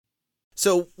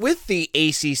So with the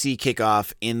ACC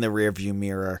kickoff in the rearview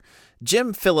mirror,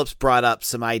 Jim Phillips brought up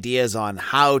some ideas on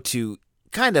how to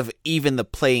kind of even the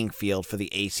playing field for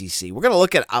the ACC. We're going to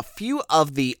look at a few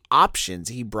of the options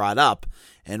he brought up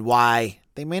and why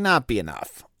they may not be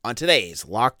enough on today's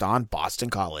Locked On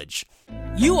Boston College.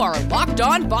 You are Locked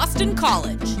On Boston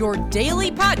College, your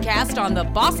daily podcast on the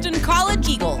Boston College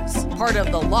Eagles, part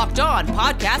of the Locked On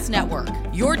Podcast Network,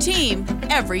 your team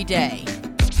every day.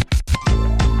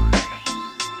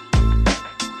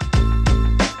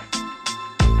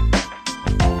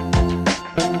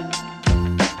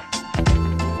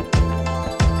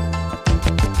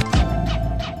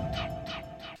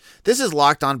 This is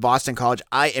Locked On Boston College.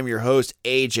 I am your host,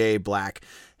 AJ Black.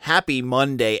 Happy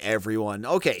Monday, everyone.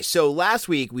 Okay, so last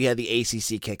week we had the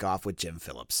ACC kickoff with Jim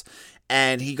Phillips,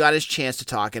 and he got his chance to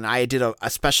talk, and I did a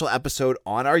special episode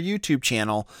on our YouTube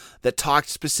channel that talked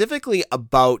specifically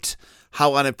about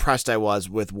how unimpressed I was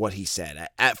with what he said.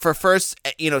 For first,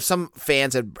 some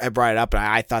fans had brought it up, and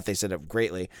I thought they said it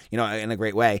greatly, in a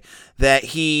great way, that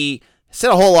he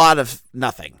said a whole lot of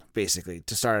nothing, basically,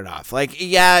 to start it off. Like,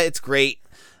 yeah, it's great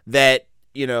that,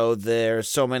 there's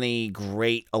so many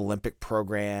great Olympic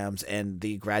programs and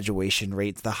the graduation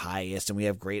rate's the highest and we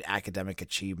have great academic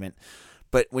achievement.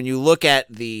 But when you look at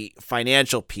the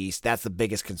financial piece, that's the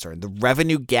biggest concern. The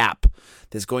revenue gap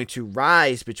that's going to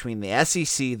rise between the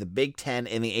SEC, the Big Ten,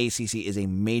 and the ACC is a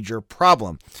major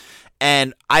problem.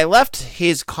 And I left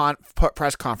his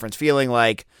press conference feeling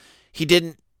like he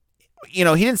didn't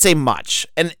say much.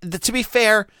 And to be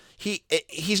fair,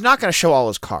 he's not going to show all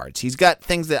his cards. He's got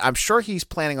things that I'm sure he's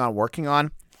planning on working on.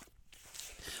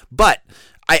 But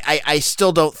I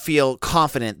still don't feel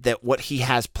confident that what he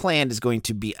has planned is going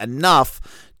to be enough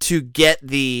to get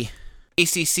the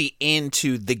ACC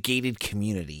into the gated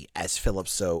community, as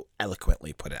Phillips so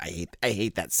eloquently put it. I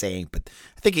hate that saying, but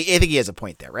I think he has a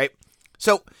point there, right?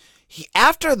 So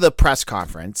after the press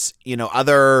conference,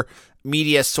 other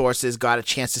media sources got a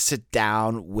chance to sit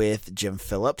down with Jim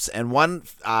Phillips, and one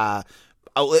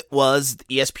outlet was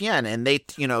ESPN, and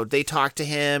they talked to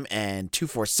him, and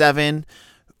 247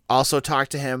 also talked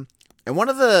to him. And one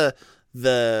of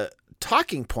the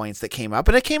talking points that came up,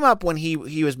 and it came up when he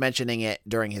was mentioning it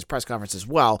during his press conference as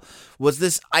well, was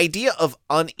this idea of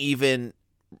uneven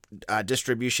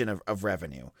distribution of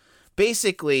revenue.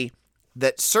 Basically,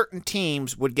 that certain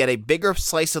teams would get a bigger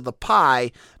slice of the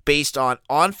pie based on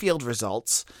on-field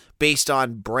results, based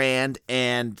on brand,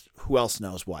 and who else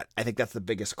knows what. I think that's the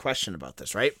biggest question about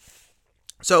this, right?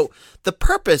 So the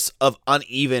purpose of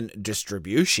uneven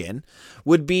distribution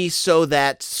would be so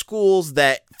that schools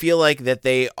that feel like that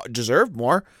they deserve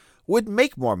more would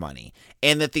make more money,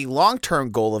 and that the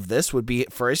long-term goal of this would be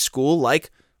for a school like,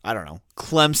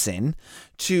 Clemson,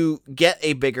 to get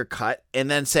a bigger cut and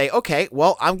then say, okay,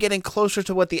 well, I'm getting closer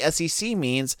to what the SEC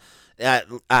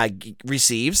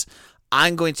receives.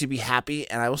 I'm going to be happy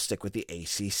and I will stick with the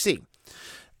ACC.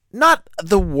 Not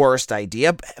the worst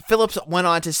idea. Phillips went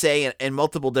on to say in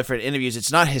multiple different interviews,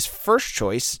 it's not his first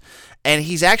choice. And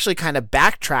he's actually kind of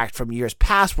backtracked from years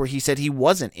past where he said he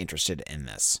wasn't interested in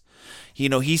this.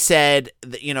 He said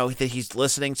that, that he's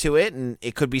listening to it and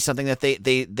it could be something that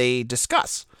they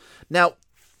discuss. Now,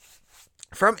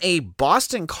 from a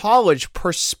Boston College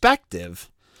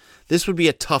perspective, this would be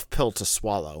a tough pill to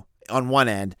swallow on one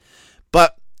end,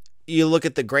 but you look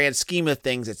at the grand scheme of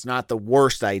things, it's not the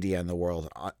worst idea in the world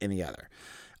in the other.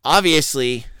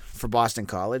 Obviously, for Boston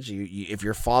College, if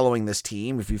you're following this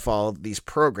team, if you follow these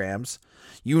programs,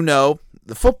 the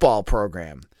football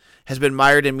program has been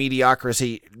mired in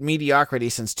mediocrity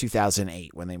since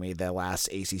 2008 when they made their last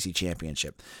ACC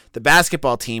championship. The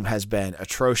basketball team has been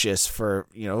atrocious for,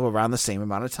 around the same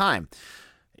amount of time.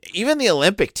 Even the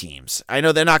Olympic teams, I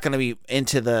know they're not going to be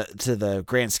into the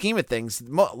grand scheme of things.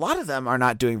 A lot of them are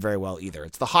not doing very well either.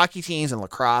 It's the hockey teams and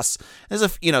lacrosse.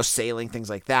 There's sailing, things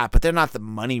like that, but they're not the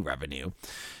money revenue.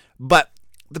 But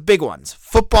the big ones,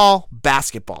 football,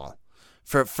 basketball,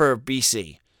 for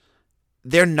BC,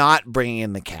 they're not bringing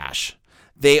in the cash.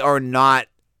 They are not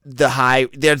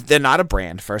they're not a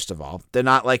brand, first of all. They're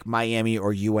not like Miami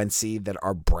or UNC that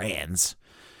are brands.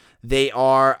 They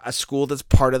are a school that's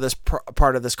part of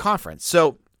this conference.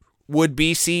 So would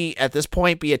BC at this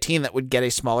point be a team that would get a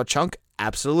smaller chunk?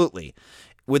 Absolutely.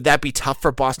 Would that be tough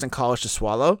for Boston College to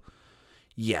swallow?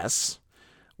 Yes.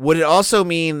 Would it also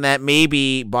mean that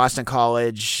maybe Boston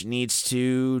College needs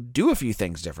to do a few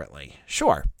things differently?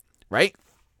 Sure. Right?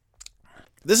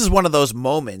 This is one of those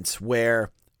moments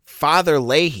where Father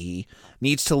Leahy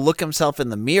needs to look himself in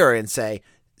the mirror and say,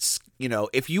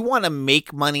 if you want to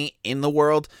make money in the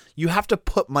world, you have to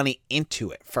put money into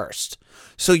it first.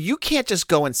 So you can't just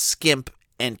go and skimp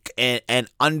and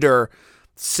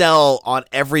undersell on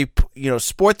every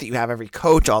sport that you have, every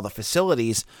coach, all the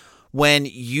facilities, when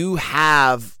you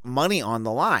have money on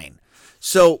the line.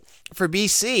 So for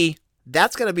BC,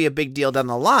 that's going to be a big deal down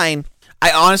the line.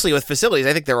 I honestly, with facilities,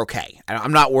 I think they're okay.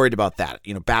 I'm not worried about that.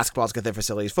 Basketball's got their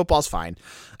facilities. Football's fine.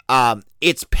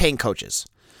 It's paying coaches.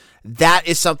 That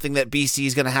is something that BC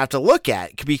is going to have to look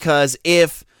at, because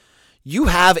if you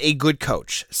have a good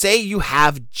coach, say you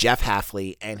have Jeff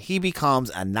Hafley and he becomes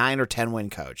a 9 or 10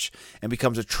 win coach and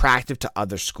becomes attractive to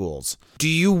other schools, do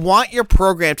you want your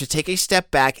program to take a step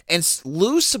back and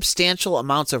lose substantial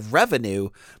amounts of revenue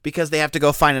because they have to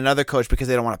go find another coach because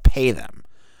they don't want to pay them?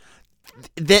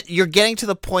 That you're getting to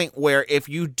the point where if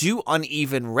you do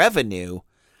uneven revenue,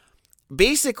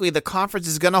 basically the conference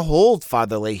is going to hold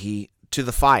Father Leahy to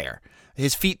the fire,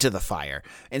 his feet to the fire,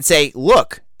 and say,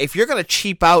 look, if you're going to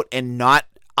cheap out and not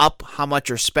up how much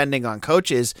you're spending on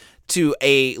coaches to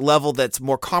a level that's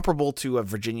more comparable to a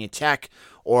Virginia Tech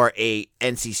or a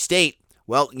NC State,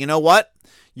 well, you know what?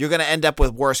 You're going to end up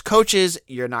with worse coaches.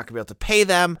 You're not going to be able to pay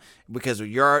them because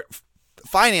your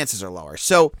finances are lower.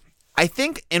 So I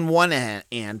think in one hand,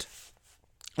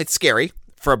 it's scary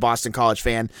for a Boston College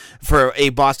fan, for a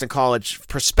Boston College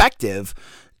perspective,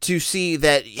 to see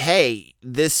that, hey,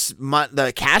 this month,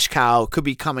 the cash cow could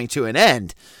be coming to an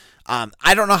end.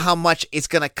 I don't know how much it's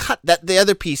going to cut. That the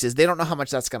other piece is they don't know how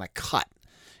much that's going to cut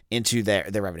into their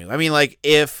revenue. I mean, like,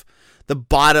 if the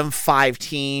bottom 5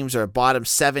 teams or bottom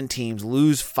 7 teams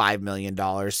lose $5 million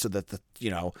so that the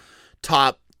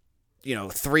top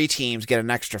 3 teams get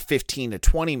an extra 15 to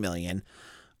 20 million.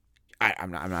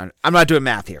 I'm not doing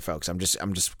math here, folks. I'm just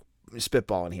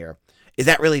spitballing here. Is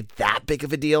that really that big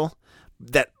of a deal?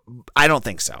 That I don't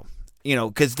think so.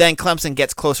 Because then Clemson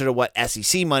gets closer to what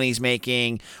SEC money's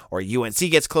making, or UNC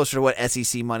gets closer to what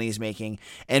SEC money is making,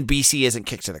 and BC isn't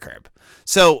kicked to the curb.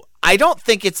 So I don't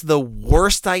think it's the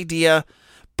worst idea,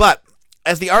 but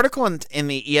as the article in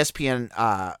the ESPN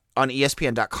on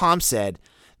ESPN.com said,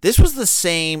 this was the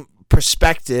same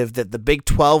perspective that the Big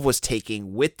 12 was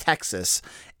taking with Texas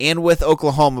and with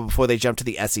Oklahoma before they jumped to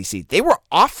the SEC. They were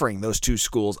offering those two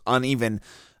schools uneven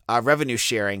revenue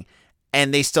sharing,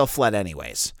 and they still fled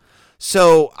anyways.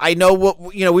 So I know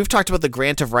we've talked about the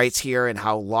grant of rights here and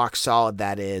how rock solid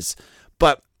that is,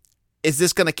 but is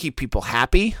this going to keep people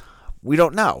happy? We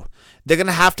don't know. They're going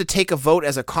to have to take a vote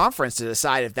as a conference to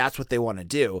decide if that's what they want to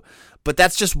do, but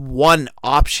that's just one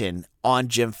option on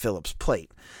Jim Phillips'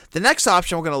 plate. The next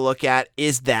option we're going to look at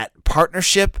is that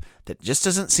partnership that just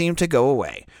doesn't seem to go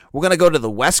away. We're going to go to the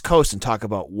West Coast and talk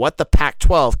about what the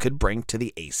Pac-12 could bring to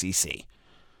the ACC.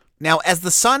 Now, as the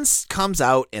sun comes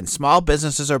out and small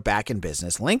businesses are back in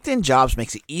business, LinkedIn Jobs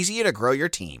makes it easier to grow your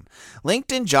team.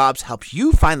 LinkedIn Jobs helps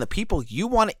you find the people you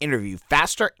want to interview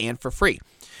faster and for free.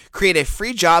 Create a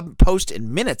free job post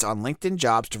in minutes on LinkedIn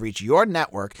Jobs to reach your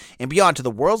network and beyond to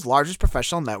the world's largest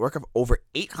professional network of over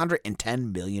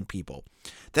 810 million people.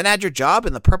 Then add your job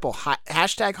in the purple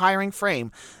hashtag hiring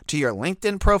frame to your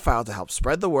LinkedIn profile to help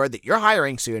spread the word that you're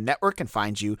hiring so your network can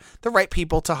find you the right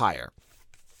people to hire.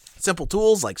 Simple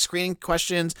tools like screening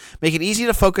questions make it easy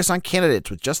to focus on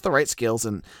candidates with just the right skills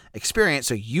and experience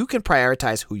so you can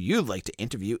prioritize who you'd like to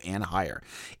interview and hire.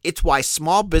 It's why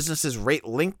small businesses rate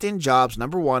LinkedIn Jobs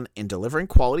number 1 in delivering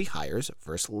quality hires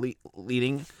versus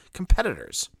leading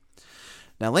competitors.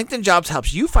 Now, LinkedIn Jobs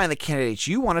helps you find the candidates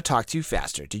you want to talk to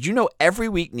faster. Did you know every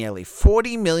week nearly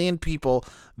 40 million people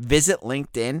visit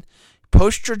LinkedIn?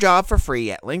 Post your job for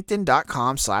free at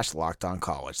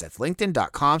linkedin.com/lockedoncollege. That's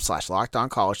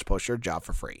linkedin.com/lockedoncollege to post your job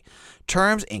for free.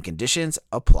 Terms and conditions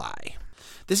apply.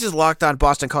 This is Locked On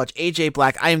Boston College. AJ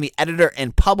Black. I am the editor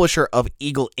and publisher of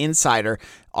Eagle Insider.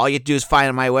 All you have to do is find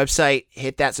on my website,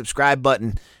 hit that subscribe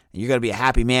button, and you're going to be a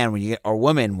happy man or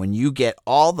woman when you get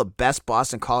all the best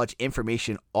Boston College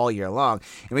information all year long.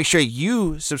 And make sure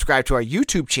you subscribe to our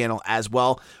YouTube channel as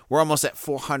well. We're almost at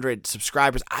 400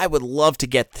 subscribers. I would love to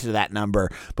get to that number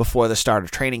before the start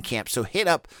of training camp. So hit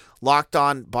up Locked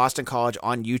On Boston College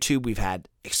on YouTube. We've had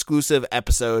exclusive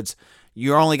episodes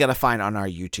you're only going to find on our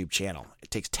YouTube channel.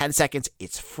 It takes 10 seconds.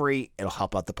 It's free. It'll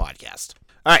help out the podcast.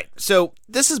 All right, so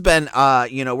this has been,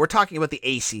 we're talking about the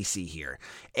ACC here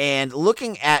and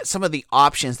looking at some of the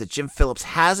options that Jim Phillips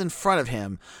has in front of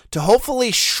him to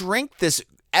hopefully shrink this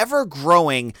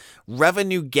ever-growing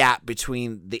revenue gap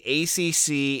between the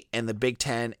ACC and the Big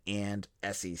Ten and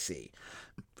SEC.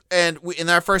 And in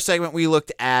our first segment, we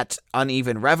looked at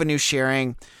uneven revenue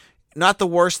sharing. Not the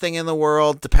worst thing in the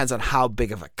world. Depends on how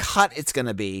big of a cut it's going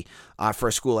to be for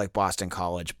a school like Boston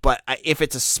College. But if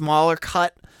it's a smaller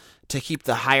cut, to keep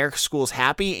the higher schools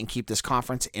happy and keep this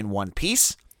conference in one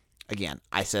piece. Again,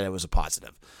 I said it was a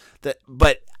positive.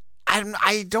 But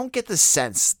I don't get the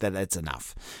sense that it's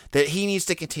enough, that he needs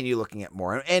to continue looking at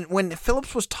more. And when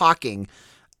Phillips was talking,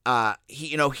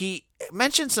 he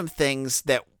mentioned some things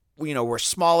that, were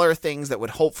smaller things that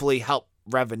would hopefully help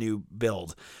revenue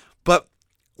build. But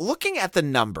looking at the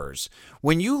numbers,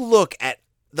 when you look at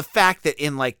the fact that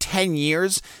in like 10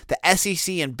 years, the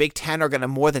SEC and Big Ten are going to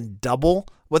more than double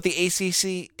what the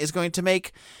ACC is going to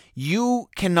make, you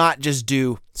cannot just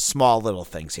do small little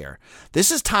things here.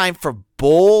 This is time for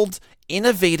bold,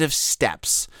 innovative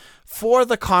steps for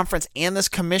the conference and this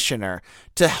commissioner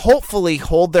to hopefully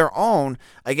hold their own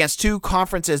against two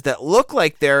conferences that look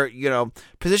like they're,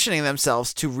 positioning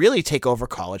themselves to really take over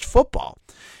college football.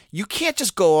 You can't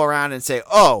just go around and say,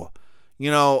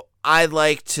 I'd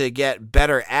like to get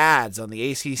better ads on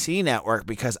the ACC network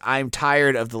because I'm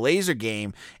tired of the laser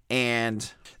game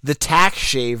and the tack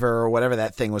shaver or whatever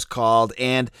that thing was called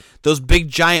and those big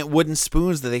giant wooden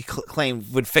spoons that they claim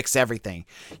would fix everything.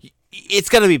 It's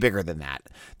going to be bigger than that.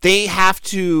 They have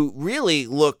to really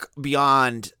look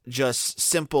beyond just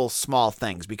simple small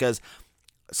things, because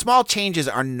small changes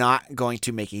are not going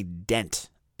to make a dent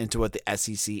into what the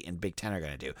SEC and Big Ten are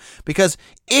going to do. Because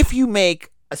if you make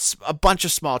a bunch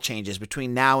of small changes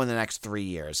between now and the next 3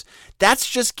 years, that's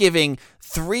just giving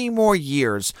 3 more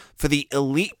years for the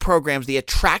elite programs, the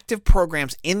attractive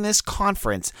programs in this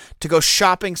conference to go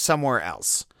shopping somewhere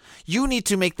else. You need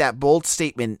to make that bold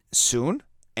statement soon,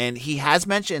 and he has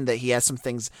mentioned that he has some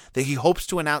things that he hopes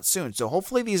to announce soon. So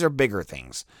hopefully these are bigger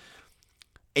things.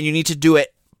 And you need to do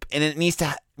it, and it needs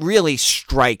to really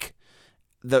strike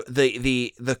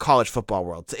the college football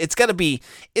world. It's gotta be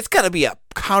a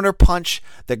counterpunch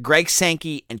that Greg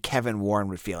Sankey and Kevin Warren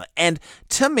would feel. And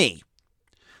to me,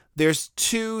 there's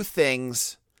 2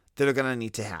 things that are gonna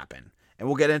need to happen. And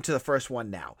we'll get into the first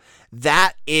one now.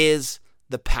 That is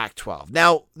the Pac-12.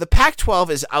 Now, the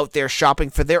Pac-12 is out there shopping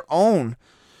for their own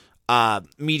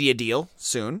media deal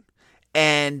soon,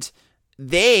 and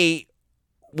they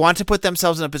want to put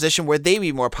themselves in a position where they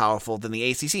be more powerful than the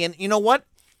ACC. And you know what?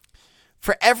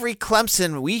 For every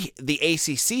Clemson the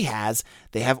ACC has,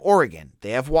 they have Oregon.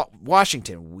 They have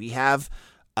Washington. We have,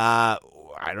 I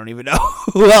don't even know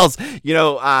who else,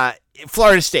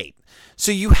 Florida State.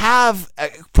 So you have a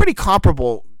pretty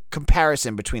comparable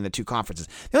comparison between the two conferences.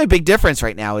 The only big difference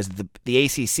right now is the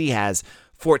ACC has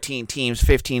 14 teams,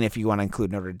 15 if you want to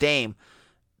include Notre Dame.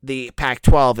 The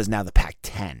Pac-12 is now the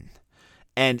Pac-10.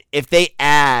 And if they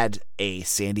add a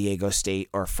San Diego State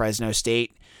or Fresno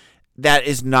State, that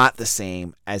is not the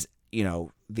same as,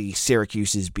 the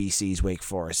Syracuse's, BC's, Wake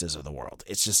Forest's of the world.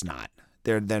 It's just not.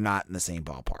 They're not in the same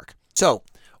ballpark. So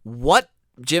what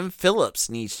Jim Phillips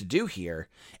needs to do here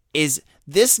is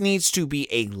this needs to be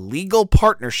a legal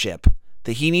partnership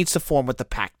that he needs to form with the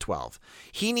Pac-12.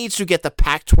 He needs to get the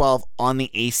Pac-12 on the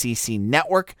ACC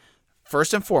network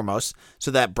first and foremost,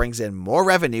 so that brings in more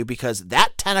revenue, because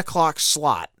that 10 o'clock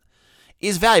slot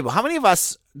is valuable. How many of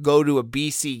us go to a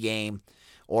BC game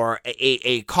or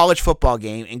a college football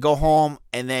game and go home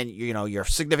and then, your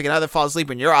significant other falls asleep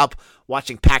and you're up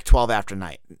watching Pac-12 after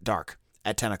dark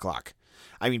at 10 o'clock?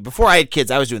 I mean, before I had kids,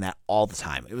 I was doing that all the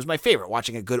time. It was my favorite,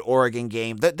 watching a good Oregon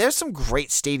game. There's some great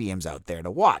stadiums out there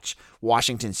to watch.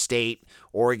 Washington State,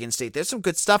 Oregon State. There's some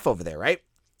good stuff over there, right?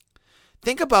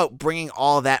 Think about bringing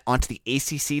all of that onto the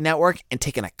ACC network and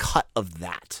taking a cut of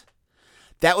that.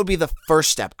 That would be the first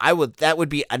step. That would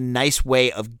be a nice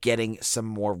way of getting some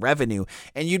more revenue,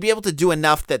 and you'd be able to do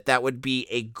enough that would be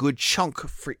a good chunk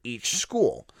for each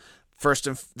school.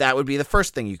 That would be the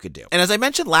first thing you could do. And as I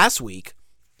mentioned last week,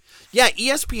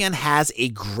 ESPN has a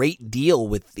great deal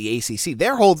with the ACC.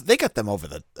 They got them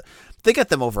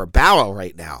over a barrel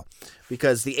right now,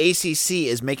 because the ACC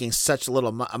is making such little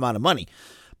amount of money.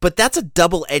 But that's a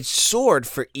double-edged sword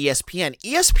for ESPN.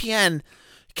 ESPN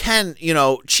can,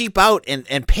 cheap out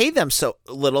and pay them so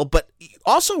little, but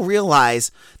also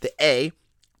realize that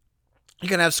you're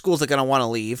going to have schools that are going to want to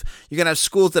leave. You're going to have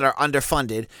schools that are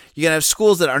underfunded. You're going to have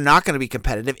schools that are not going to be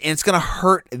competitive, and it's going to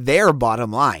hurt their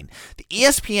bottom line. The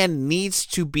ESPN needs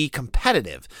to be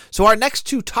competitive. So our next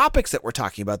 2 topics that we're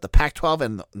talking about, the Pac-12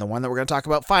 and the one that we're going to talk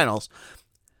about, finals,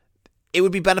 it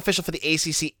would be beneficial for the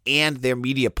ACC and their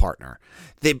media partner.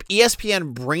 The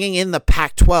ESPN bringing in the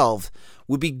Pac-12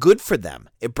 would be good for them.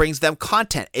 It brings them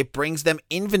content. It brings them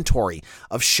inventory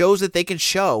of shows that they can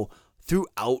show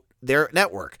throughout their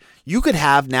network. You could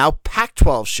have now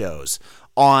Pac-12 shows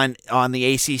on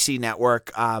the ACC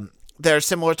network that are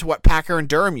similar to what Packer and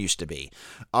Durham used to be,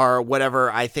 or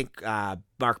whatever. I think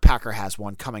Mark Packer has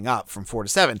one coming up from 4 to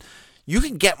 7. You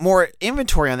can get more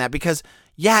inventory on that, because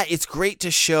it's great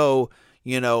to show,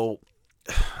 the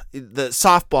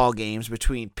softball games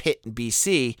between Pitt and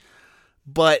BC,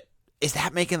 but is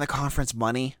that making the conference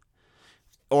money?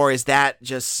 Or is that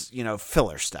just,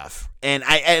 filler stuff? And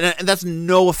that's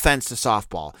no offense to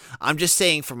softball. I'm just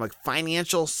saying from a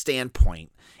financial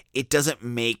standpoint, it doesn't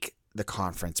make the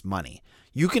conference money.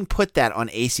 You can put that on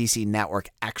ACC Network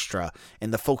Extra,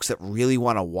 and the folks that really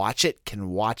want to watch it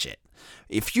can watch it.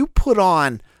 If you put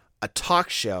on a talk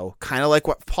show, kind of like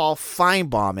what Paul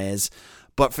Feinbaum is,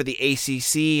 but for the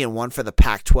ACC and one for the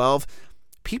Pac-12,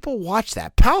 people watch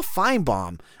that. Paul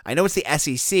Feinbaum, I know it's the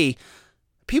SEC,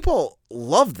 people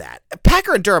love that.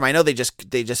 Packer and Durham, I know they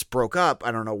just broke up.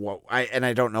 I don't know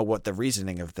I don't know what the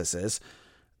reasoning of this is.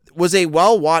 Was a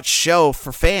well-watched show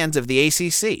for fans of the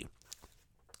ACC.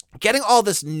 Getting all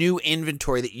this new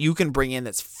inventory that you can bring in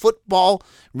that's football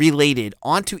related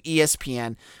onto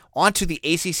ESPN, onto the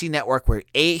ACC network, where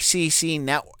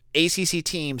ACC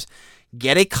teams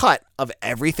get a cut of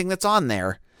everything that's on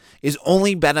there, is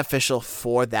only beneficial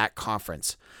for that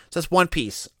conference. So that's one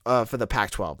piece for the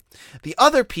Pac-12. The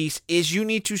other piece is you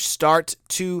need to start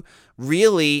to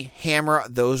really hammer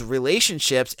those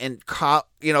relationships and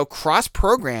cross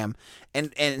program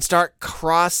and start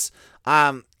cross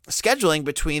scheduling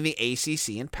between the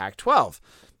ACC and Pac-12.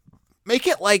 Make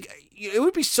it it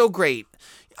would be so great.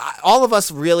 All of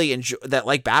us really enjoy that,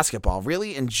 like basketball,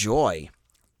 really enjoy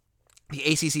the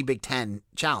ACC Big Ten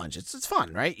Challenge. It's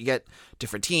fun, right? You get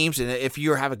different teams, and if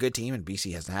you have a good team, and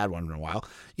BC hasn't had one in a while,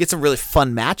 you get some really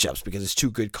fun matchups because it's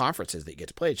two good conferences that you get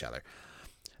to play each other.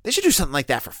 They should do something like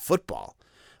that for football,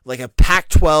 like a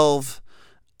Pac-12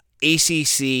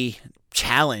 ACC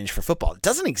challenge for football. It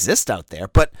doesn't exist out there,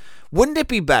 but wouldn't it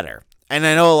be better? And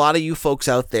I know a lot of you folks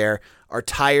out there are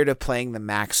tired of playing the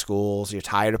MAC schools. You're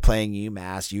tired of playing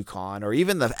UMass, UConn, or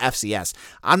even the FCS.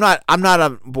 I'm not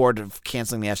on board of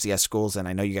canceling the FCS schools, and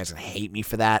I know you guys can hate me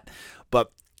for that,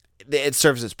 but it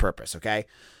serves its purpose, okay?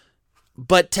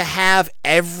 But to have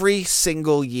every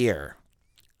single year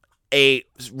a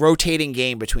rotating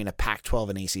game between a Pac-12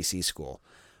 and ACC school,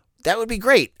 that would be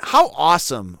great. How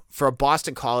awesome for a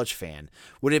Boston College fan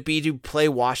would it be to play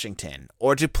Washington,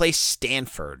 or to play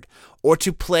Stanford, or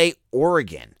to play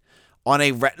Oregon on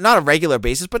not a regular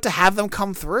basis, but to have them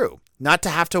come through, not to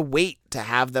have to wait to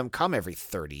have them come every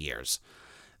 30 years.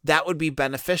 That would be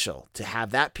beneficial to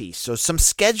have that piece. So some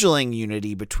scheduling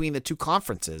unity between the two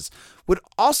conferences would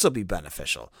also be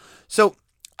beneficial. So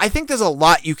I think there's a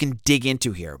lot you can dig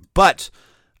into here, but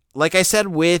like I said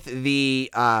with the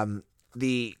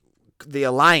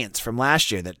alliance from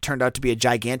last year that turned out to be a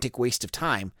gigantic waste of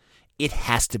time, it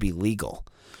has to be legal.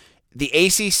 The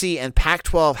ACC and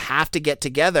Pac-12 have to get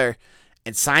together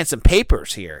and sign some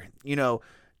papers here.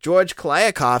 George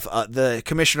Kliavkoff, the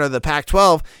commissioner of the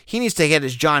Pac-12, he needs to get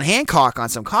his John Hancock on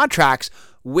some contracts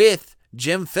with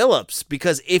Jim Phillips,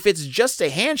 because if it's just a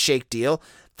handshake deal,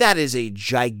 that is a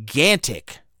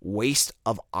gigantic waste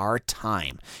of our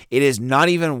time. It is not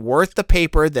even worth the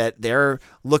paper that they're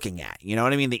looking at. You know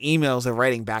what I mean? The emails are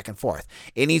writing back and forth.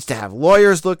 It needs to have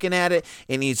lawyers looking at it.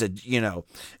 It needs a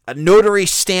notary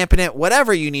stamping it,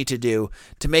 whatever you need to do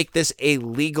to make this a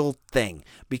legal thing.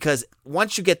 Because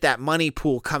once you get that money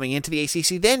pool coming into the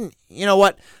ACC, then you know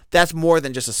what? That's more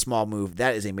than just a small move.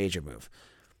 That is a major move.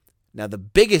 Now, the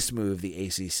biggest move the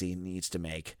ACC needs to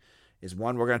make is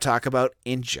one we're going to talk about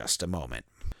in just a moment.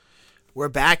 We're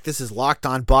back. This is Locked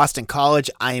On Boston College.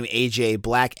 I am AJ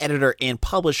Black, editor and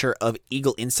publisher of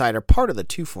Eagle Insider, part of the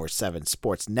 247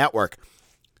 Sports Network.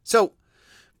 So,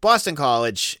 Boston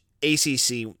College,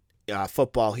 ACC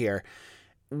football here.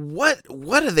 What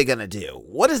are they going to do?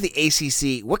 What is the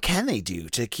ACC? What can they do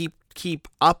to keep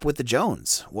up with the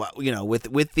Jones? What with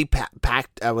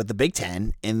the Big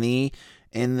Ten in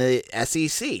the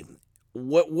SEC?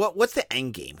 What's the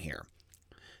end game here?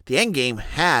 The end game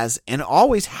has and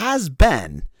always has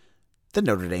been the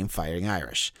Notre Dame Fighting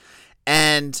Irish.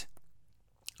 And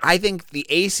I think the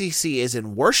ACC is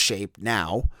in worse shape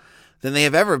now than they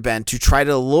have ever been to try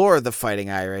to lure the Fighting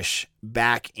Irish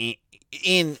back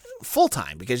in full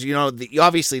time. Because,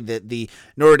 obviously the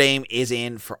Notre Dame is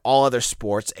in for all other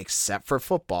sports except for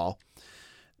football.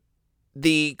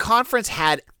 The conference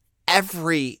had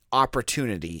every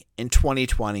opportunity in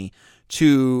 2020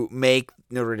 to make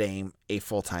Notre Dame a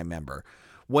full-time member.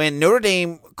 When Notre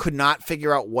Dame could not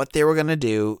figure out what they were going to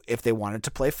do if they wanted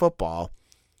to play football,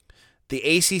 the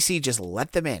ACC just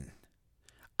let them in.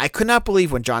 I could not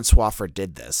believe when John Swofford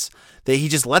did this, that he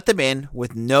just let them in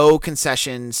with no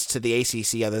concessions to the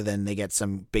ACC other than they get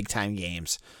some big-time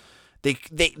games. They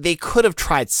could have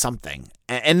tried something,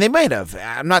 and they might have.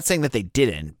 I'm not saying that they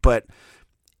didn't, but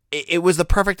it was the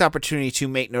perfect opportunity to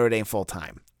make Notre Dame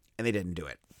full-time, and they didn't do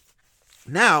it.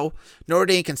 Now, Notre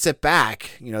Dame can sit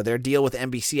back. Their deal with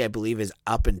NBC, I believe, is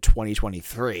up in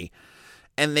 2023.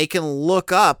 and they can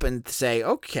look up and say,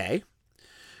 okay,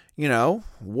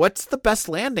 what's the best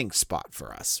landing spot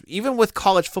for us? Even with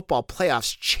college football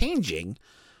playoffs changing,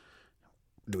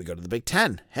 do we go to the Big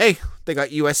Ten? Hey, they got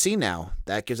USC now.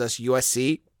 That gives us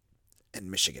USC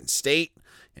and Michigan State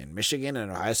and Michigan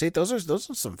and Ohio State. Those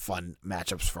are some fun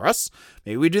matchups for us.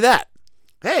 Maybe we do that.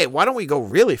 Hey, why don't we go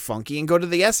really funky and go to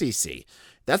the SEC?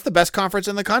 That's the best conference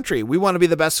in the country. We want to be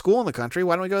the best school in the country.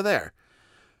 Why don't we go there?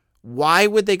 Why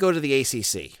would they go to the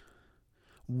ACC?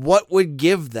 What would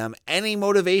give them any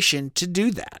motivation to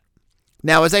do that?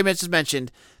 Now, as I just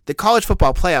mentioned, the college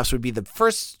football playoffs would be the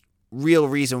first real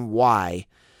reason why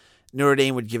Notre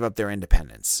Dame would give up their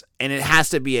independence. And it has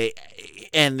to be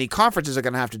and the conferences are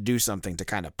going to have to do something to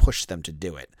kind of push them to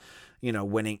do it.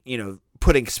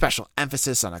 Putting special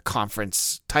emphasis on a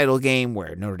conference title game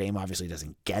where Notre Dame obviously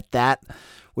doesn't get that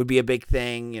would be a big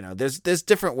thing. There's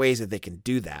different ways that they can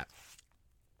do that.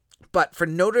 But for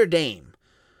Notre Dame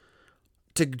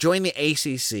to join the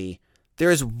ACC,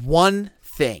 there is one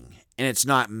thing, and it's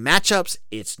not matchups,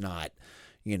 it's not,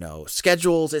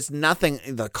 schedules, it's nothing,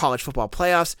 the college football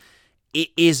playoffs, it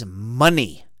is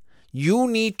money. You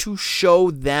need to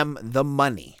show them the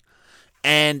money.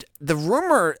 And the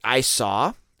rumor I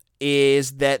saw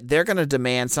is that they're going to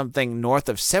demand something north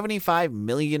of $75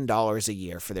 million a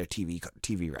year for their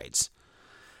TV rights.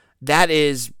 That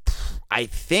is, I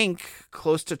think,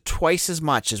 close to twice as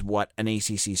much as what an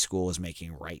ACC school is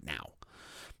making right now.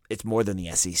 It's more than the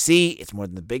SEC. It's more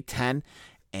than the Big Ten.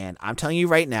 And I'm telling you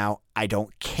right now, I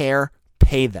don't care.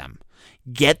 Pay them.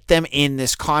 Get them in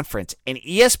this conference. And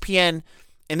ESPN,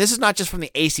 and this is not just from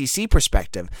the ACC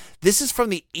perspective, this is from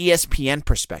the ESPN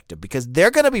perspective, because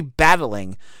they're going to be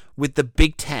battling with the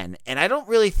Big Ten. And I don't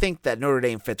really think that Notre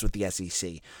Dame fits with the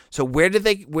SEC. So where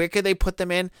could they put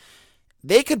them in?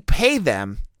 They could pay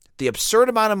them the absurd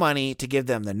amount of money to give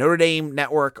them the Notre Dame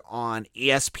network on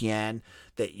ESPN,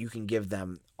 that you can give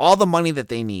them all the money that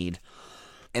they need,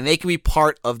 and they can be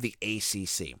part of the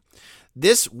ACC.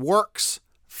 This works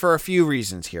for a few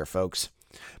reasons here, folks,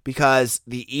 because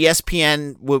the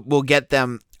ESPN will get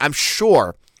them, I'm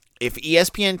sure, if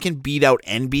ESPN can beat out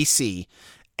NBC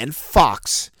and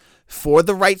Fox for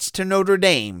the rights to Notre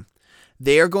Dame,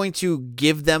 they are going to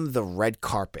give them the red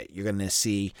carpet. You're going to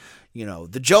see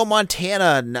the Joe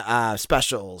Montana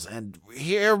specials and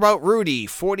hear about Rudy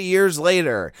 40 years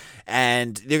later.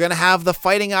 And they're going to have the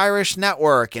Fighting Irish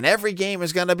Network, and every game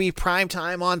is going to be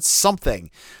primetime on something.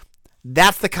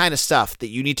 That's the kind of stuff that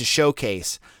you need to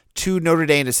showcase to Notre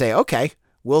Dame to say, okay,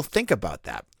 we'll think about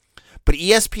that. But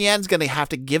ESPN's going to have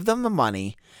to give them the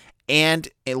money and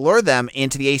lure them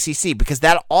into the ACC, because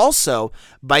that also,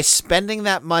 by spending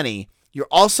that money, you're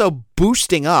also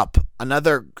boosting up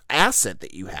another asset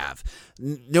that you have.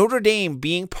 Notre Dame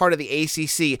being part of the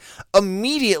ACC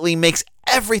immediately makes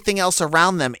everything else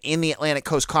around them in the Atlantic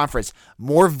Coast Conference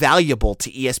more valuable to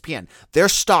ESPN. Their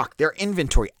stock, their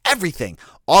inventory, everything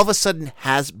all of a sudden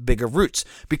has bigger roots.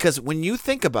 Because when you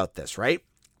think about this, right?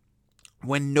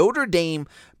 When Notre Dame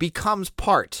becomes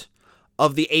part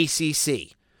of the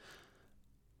ACC,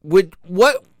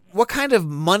 what kind of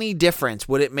money difference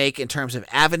would it make in terms of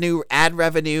ad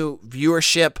revenue,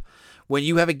 viewership, when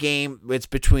you have a game that's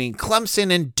between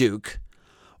Clemson and Duke,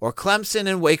 or Clemson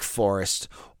and Wake Forest,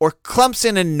 or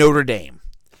Clemson and Notre Dame?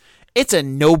 It's a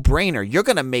no-brainer. You're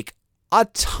going to make a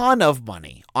ton of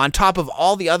money on top of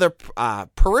all the other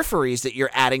peripheries that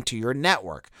you're adding to your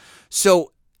network.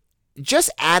 So just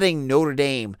adding Notre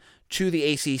Dame to the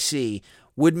ACC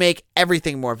would make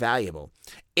everything more valuable.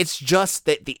 It's just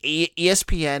that the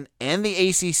ESPN and the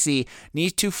ACC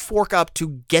need to fork up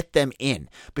to get them in.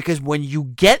 Because when you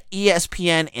get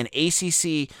ESPN and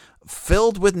ACC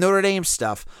filled with Notre Dame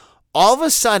stuff, all of a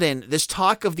sudden this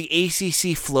talk of the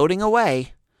ACC floating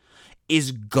away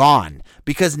is gone.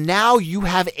 Because now you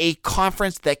have a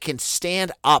conference that can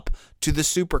stand up to the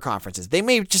super conferences. They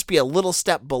may just be a little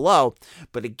step below,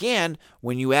 but again,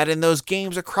 when you add in those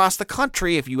games across the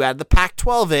country, if you add the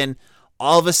Pac-12 in,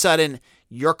 all of a sudden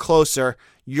you're closer,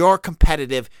 you're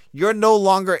competitive, you're no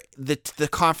longer the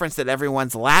conference that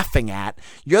everyone's laughing at.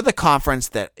 You're the conference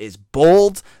that is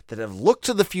bold, that have looked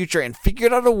to the future and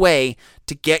figured out a way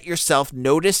to get yourself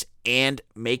noticed and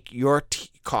make your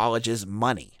colleges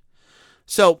money.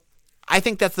 So I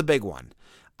think that's the big one.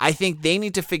 I think they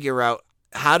need to figure out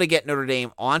how to get Notre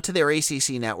Dame onto their ACC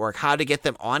network, how to get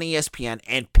them on ESPN,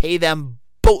 and pay them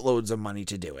boatloads of money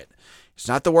to do it. It's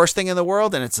not the worst thing in the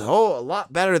world, and it's a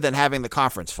lot better than having the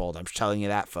conference fold. I'm telling you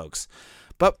that, folks.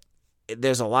 But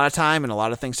there's a lot of time and a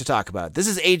lot of things to talk about. This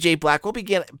is AJ Black. We'll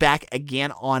be back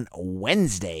again on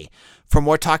Wednesday for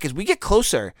more talk as we get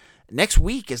closer Next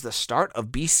week is the start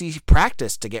of BC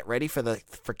practice to get ready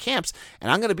for camps,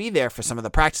 and I'm going to be there for some of the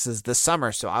practices this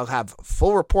summer, so I'll have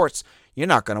full reports you're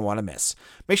not going to want to miss.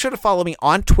 Make sure to follow me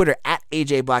on Twitter at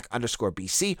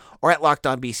AJBlack_BC or at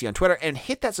LockedOnBC on Twitter, and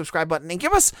hit that subscribe button and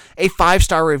give us a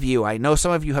 5-star review. I know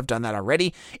some of you have done that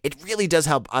already. It really does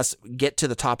help us get to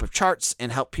the top of charts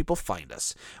and help people find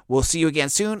us. We'll see you again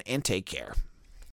soon, and take care.